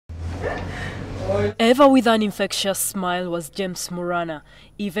Ever with an infectious smile was James Mulwana,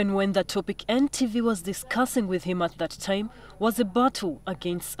 even when the topic NTV was discussing with him at that time was a battle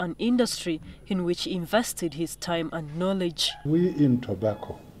against an industry in which he invested his time and knowledge. We in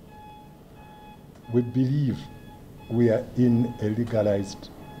tobacco, we believe we are in a legalized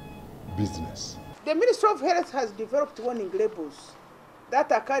business. The Ministry of Health has developed warning labels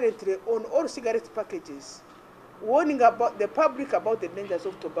that are currently on all cigarette packages, warning about the public about the dangers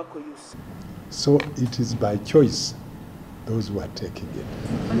of tobacco use. So it is by choice, those who are taking it.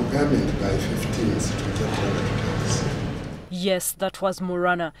 Government by 15th to get products. Yes, that was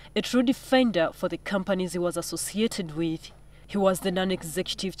Mulwana, a true defender for the companies he was associated with. He was the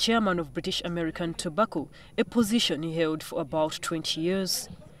non-executive chairman of British American Tobacco, a position he held for about 20 years.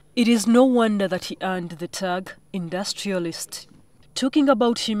 It is no wonder that he earned the tag Industrialist. Talking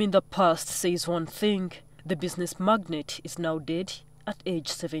about him in the past says one thing: the business magnate is now dead at age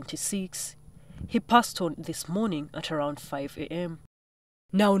 76. He passed on this morning at around 5 a.m.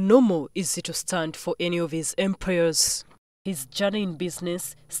 Now no more is he to stand for any of his employers. His journey in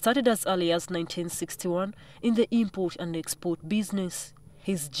business started as early as 1961 in the import and export business.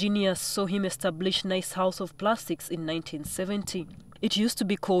 His genius saw him establish Nice House of Plastics in 1970. It used to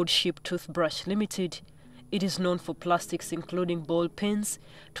be called Ship Toothbrush Limited. It is known for plastics including ball pens,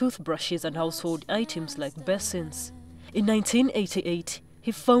 toothbrushes and household items like basins. In 1988,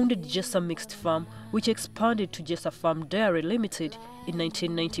 he founded Jessa Mixed Farm, which expanded to Jessa Farm Dairy Limited in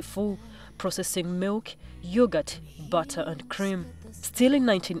 1994, processing milk, yogurt, butter and cream. Still in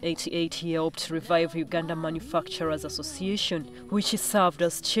 1988, he helped revive Uganda Manufacturers Association, which he served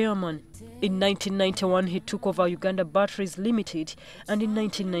as chairman. In 1991, he took over Uganda Batteries Limited, and in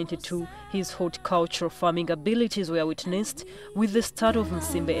 1992, his horticultural farming abilities were witnessed with the start of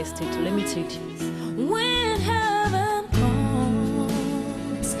Nsimbe Estate Limited. When heaven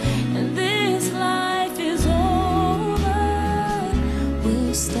comes and this life is over,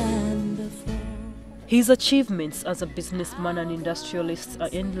 we'll stand before. His achievements as a businessman and industrialist are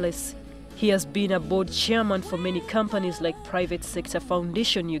endless. He has been a board chairman for many companies like Private Sector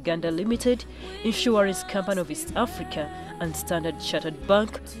Foundation Uganda Limited, Insurance Company of East Africa, and Standard Chartered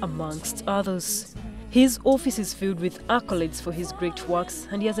Bank, amongst others. His office is filled with accolades for his great works,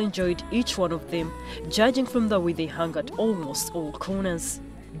 and he has enjoyed each one of them, judging from the way they hang at almost all corners.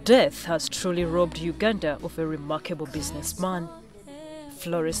 Death has truly robbed Uganda of a remarkable businessman.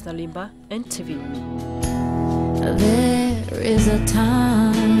 Flores Nalimba, NTV. There is a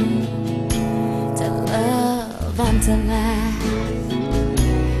time to love and to laugh,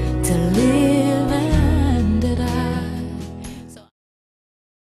 to live